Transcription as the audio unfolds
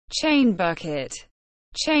chain bucket,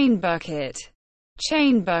 chain bucket,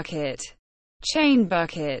 chain bucket, chain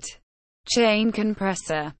bucket, chain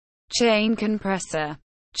compressor, chain compressor,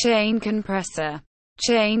 chain compressor,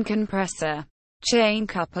 chain compressor, chain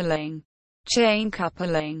coupling, chain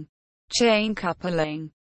coupling, chain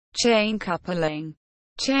coupling, chain coupling,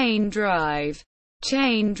 chain drive,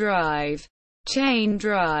 chain drive, chain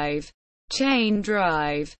drive, chain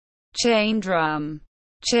drive, chain drum,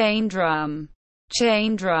 chain drum,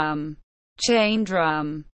 chain drum, chain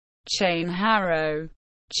drum, chain harrow,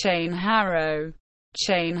 chain harrow,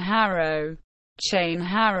 chain harrow, chain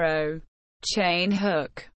harrow, chain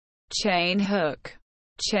hook, chain hook,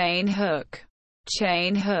 chain hook,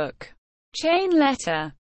 chain hook, chain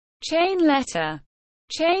letter, chain letter,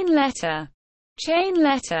 chain letter, chain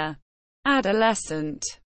letter, adolescent,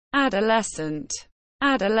 adolescent,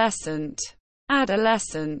 adolescent,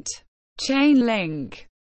 adolescent, chain link,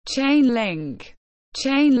 chain link,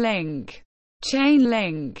 chain link, chain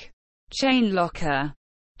link, chain locker,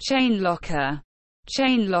 chain locker,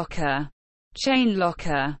 chain locker, chain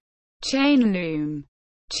locker, chain loom,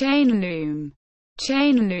 chain loom,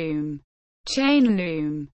 chain loom, chain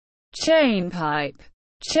loom, chain pipe,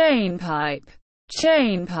 chain pipe,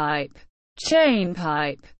 chain pipe, chain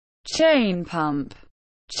pipe, chain pump,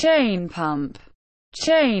 chain pump,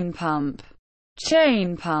 chain pump,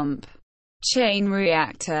 chain pump, chain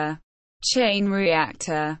reactor, chain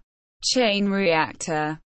reactor, chain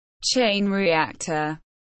reactor, chain reactor,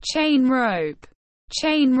 chain rope,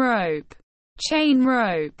 chain rope, chain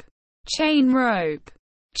rope, chain rope,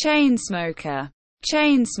 chain smoker,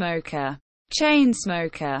 chain smoker, chain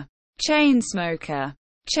smoker, chain smoker,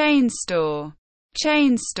 chain store,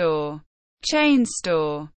 chain store, chain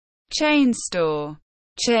store, chain store,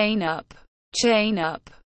 chain up, chain up,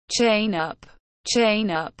 chain up,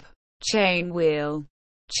 chain up, chain wheel,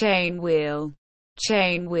 chain wheel,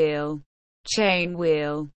 chain wheel, chain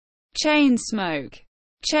wheel, chain smoke,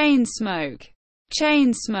 chain smoke,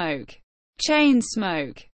 chain smoke, chain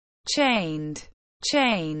smoke, chained,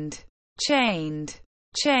 chained, chained,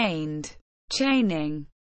 chained, chaining,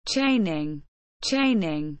 chaining,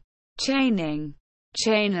 chaining, chaining,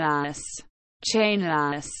 chainless,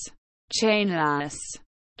 chainless, chainless,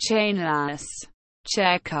 chainless,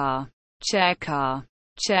 chair car, chair car,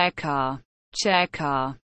 chair car, chair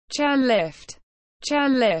car, chair lift, chair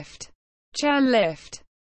lift, chair lift,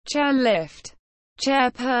 chair lift,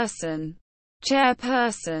 chairperson,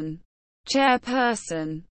 chairperson,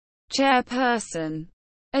 chairperson, chairperson,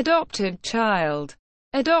 adopted child,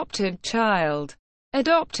 adopted child,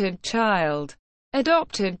 adopted child,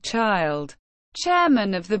 adopted child,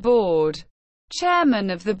 chairman of the board, chairman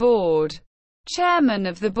of the board, chairman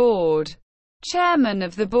of the board, chairman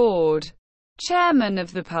of the board, chairman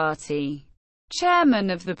of the party, chairman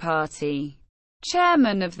of the party,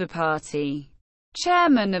 chairman of the party,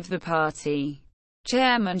 chairman of the party,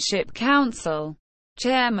 chairmanship council,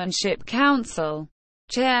 chairmanship council,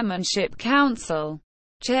 chairmanship council,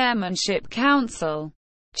 chairmanship council,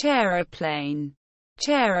 chairplane,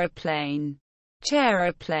 chairplane,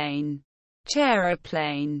 chairplane,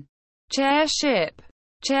 chairplane, chairship,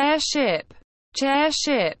 chairship,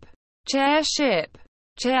 chairship, chairship,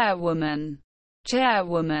 chairwoman,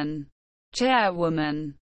 chairwoman,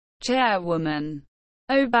 chairwoman, chairwoman,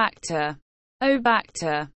 obacter,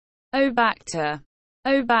 obacter, obacter,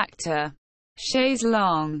 obacter, chaise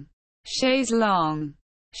longue, chaise longue,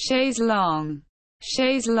 chaise longue,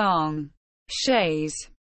 chaise longue, chaise,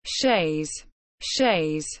 chaise,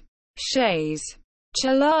 chaise, chaise,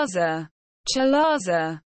 chalaza,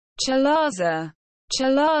 chalaza, chalaza,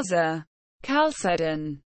 chalaza,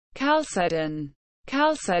 chalcedon, chalcedon,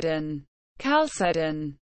 chalcedon,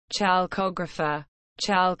 chalcedon, chalcographer,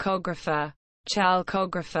 chalcographer,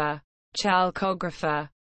 chalcographer, chalcographer,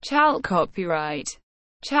 chalcopyright,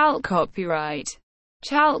 chalcopyright,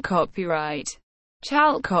 chalcopyright,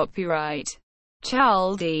 chalcopyright,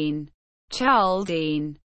 chaldine,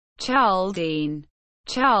 chaldine, chaldine,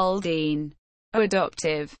 chaldine,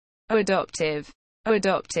 adoptive, adoptive,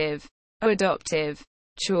 adoptive, adoptive,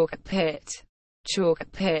 chalk pit, chalk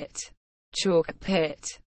pit, chalk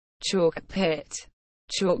pit, chalk pit,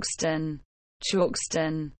 chalkston,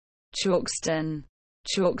 chalkston, chalkston,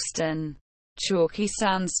 chalkston, chalky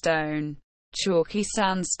sandstone, chalky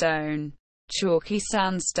sandstone, chalky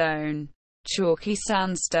sandstone, chalky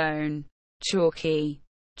sandstone, chalky,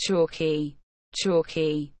 chalky,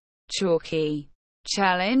 chalky, chalky,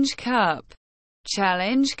 challenge cup,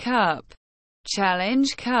 challenge cup,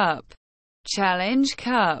 challenge cup, challenge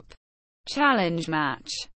cup, challenge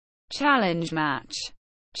match, challenge match,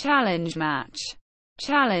 challenge match,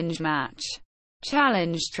 challenge match,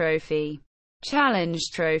 challenge trophy,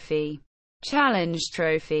 challenge trophy, challenge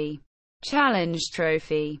trophy, challenge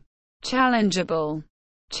trophy, challengeable,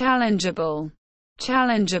 challengeable,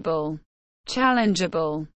 challengeable,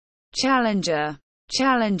 challengeable, challenger,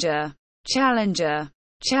 challenger, challenger,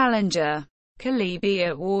 challenger,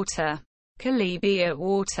 chalybeate water, chalybeate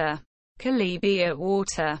water, chalybeate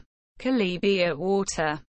water, chalybeate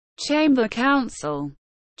water, chamber council,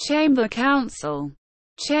 chamber council,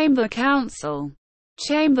 chamber council,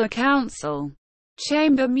 chamber council,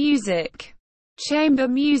 chamber music, chamber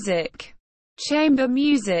music, chamber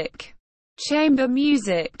music, chamber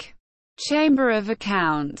music, chamber of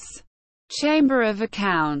accounts, chamber of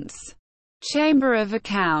accounts, chamber of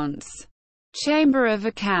accounts, chamber of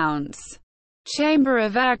accounts, chamber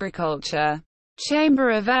of agriculture, chamber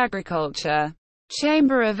of agriculture,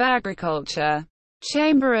 chamber of agriculture,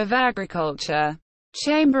 chamber of agriculture,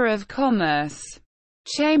 chamber of commerce,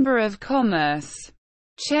 chamber of commerce,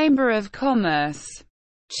 chamber of commerce,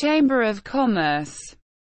 chamber of commerce,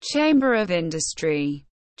 chamber of industry,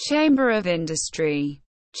 chamber of industry,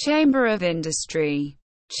 chamber of industry,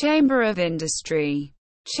 chamber of industry,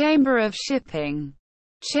 chamber of shipping,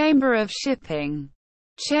 chamber of shipping,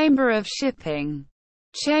 chamber of shipping,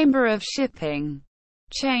 chamber of shipping,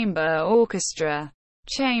 chamber orchestra,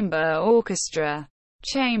 chamber orchestra,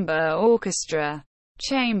 chamber orchestra,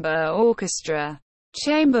 chamber orchestra,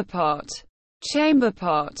 chamber pot, chamber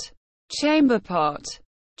pot, chamber pot,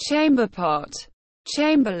 chamber pot,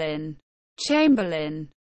 chamberlain, chamberlain,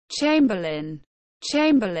 chamberlain,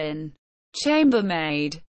 chamberlain,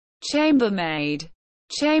 chambermaid, chambermaid,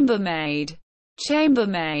 chambermaid,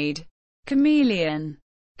 chambermaid, chameleon,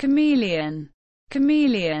 chameleon,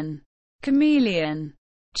 chameleon, chameleon,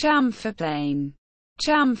 chamferplane,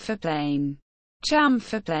 chamferplane,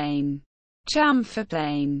 chamferplane,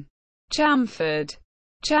 chamferplane, chamfered,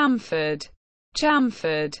 chamfered,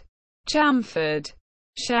 chamfered, chamfered,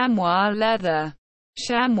 chamois leather,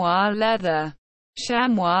 chamois leather,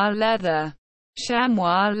 chamois leather,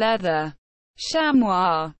 chamois leather,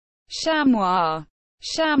 chamois, chamois,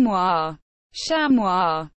 chamois,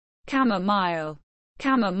 chamois, chamomile,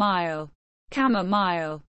 chamomile,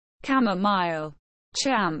 chamomile, chamomile,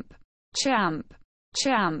 champ, champ,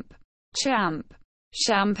 champ, champ,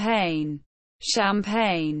 champagne,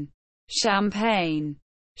 champagne, champagne,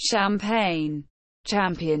 champagne,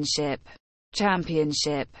 championship,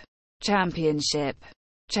 championship, championship,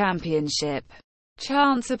 championship,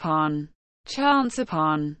 chance upon, chance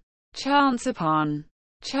upon, chance upon,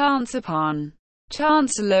 chance upon,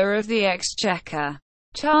 Chancellor of the Exchequer,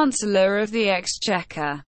 Chancellor of the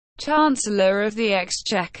Exchequer, Chancellor of the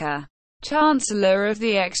Exchequer, Chancellor of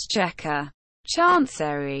the Exchequer,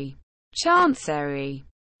 Chancery, Chancery,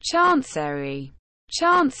 Chancery,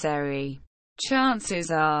 Chancery,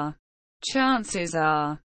 chances are, chances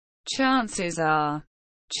are, chances are,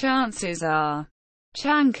 chances are,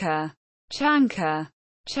 chanker, chanker,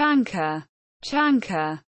 chanker,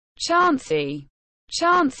 chanker, chancy,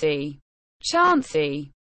 chancy,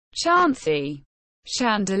 chancy, chancy,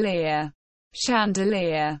 chandelier,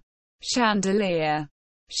 chandelier, chandelier,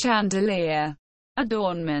 chandelier,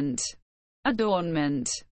 adornment, adornment,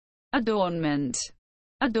 adornment,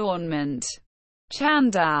 adornment,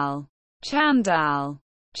 chandal, chandal,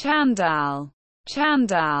 chandal,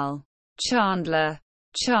 chandal, chandler,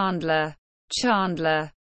 chandler,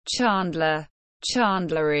 chandler, chandler,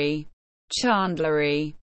 chandlery,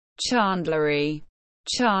 chandlery, chandlery,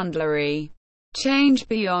 chandlery, change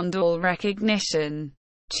beyond all recognition,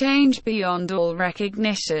 change beyond all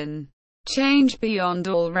recognition, change beyond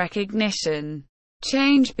all recognition,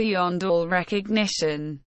 change beyond all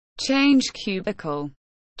recognition, change cubicle,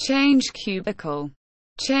 change cubicle,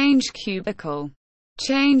 change cubicle,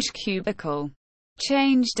 change cubicle,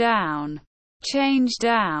 change down, change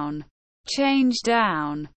down, change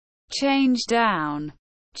down, change down,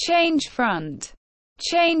 change front,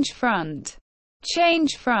 change front,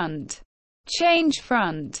 change front, change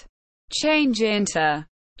front, change inter,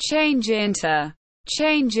 change inter,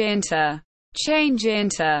 change inter, change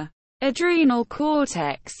inter, adrenal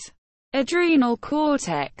cortex, adrenal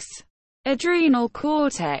cortex, adrenal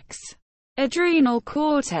cortex, adrenal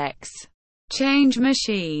cortex, change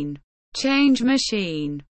machine, change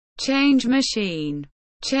machine, change machine,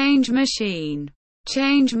 change machine,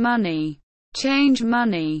 change money, change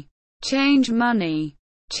money, change money,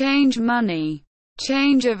 change money,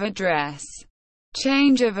 change of address,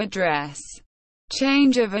 change of address,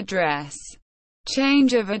 change of address,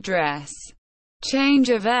 change of address, change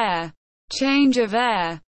of air, change of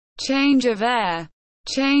air, change of air,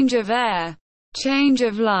 change of air, change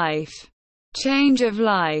of life, change of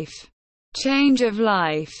life, change of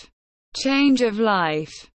life, change of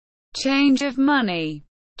life, change of money,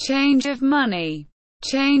 change of money,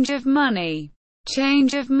 change of money,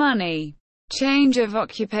 change of money, change of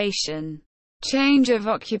occupation, change of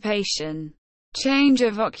occupation, change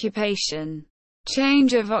of occupation,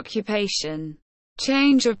 change of occupation,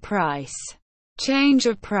 change of price, change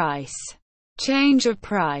of price, change of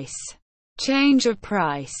price, change of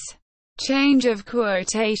price, change of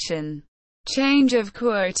quotation, change of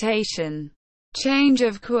quotation, change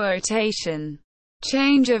of quotation,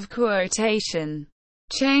 change of quotation,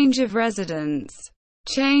 change of residence,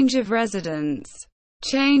 change of residence,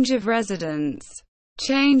 change of residence,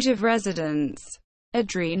 change of residence,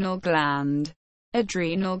 adrenal gland,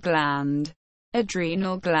 adrenal gland,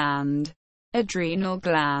 adrenal gland, adrenal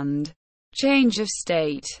gland, change of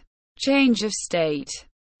state, change of state,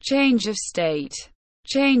 change of state,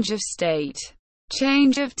 change of state,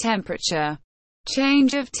 change of temperature,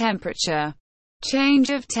 change of temperature, change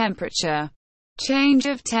of temperature, change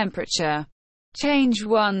of temperature, change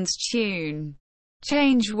one's tune,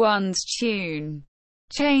 change one's tune,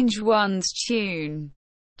 change one's tune,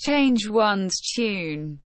 change one's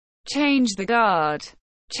tune, change the guard,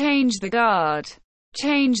 change the guard,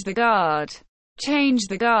 change the guard, change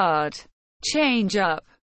the guard, change up,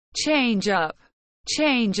 change up,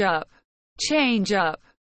 change up, change up,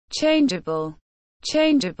 changeable,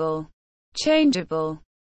 changeable, changeable,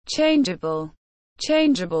 changeable,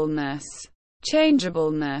 changeableness,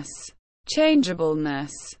 changeableness,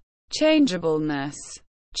 changeableness, changeableness,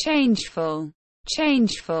 changeful,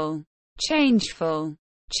 changeful, changeful,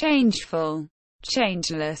 changeful,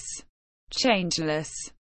 changeless, changeless,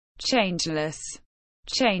 changeless,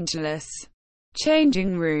 changeless,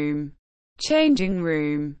 changing room, changing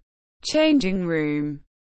room, changing room,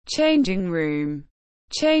 changing room,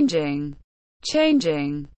 changing,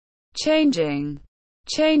 changing, changing,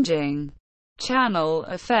 changing, channel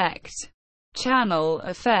effect, channel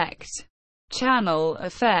effect, channel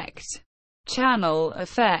effect, channel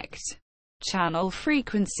effect, channel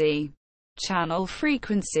frequency, channel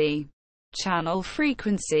frequency, channel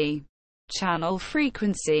frequency, channel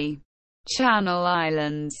frequency, channel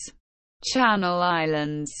islands, channel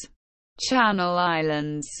islands, channel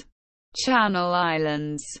islands, channel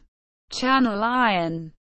islands, channel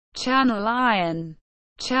iron, channel iron,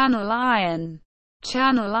 channel iron,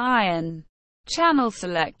 channel iron, channel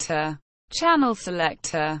selector, channel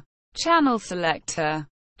selector, channel selector,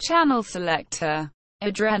 channel selector,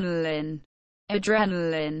 adrenaline,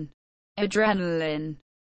 adrenaline, adrenaline,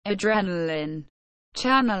 adrenaline,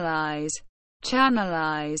 channelize,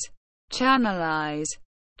 channelize, channelize,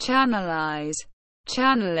 channelize,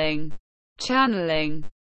 channeling, channeling,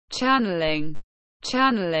 channeling,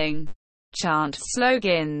 channeling, chant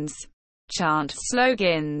slogans, chant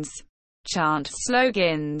slogans, chant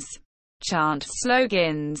slogans, chant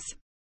slogans,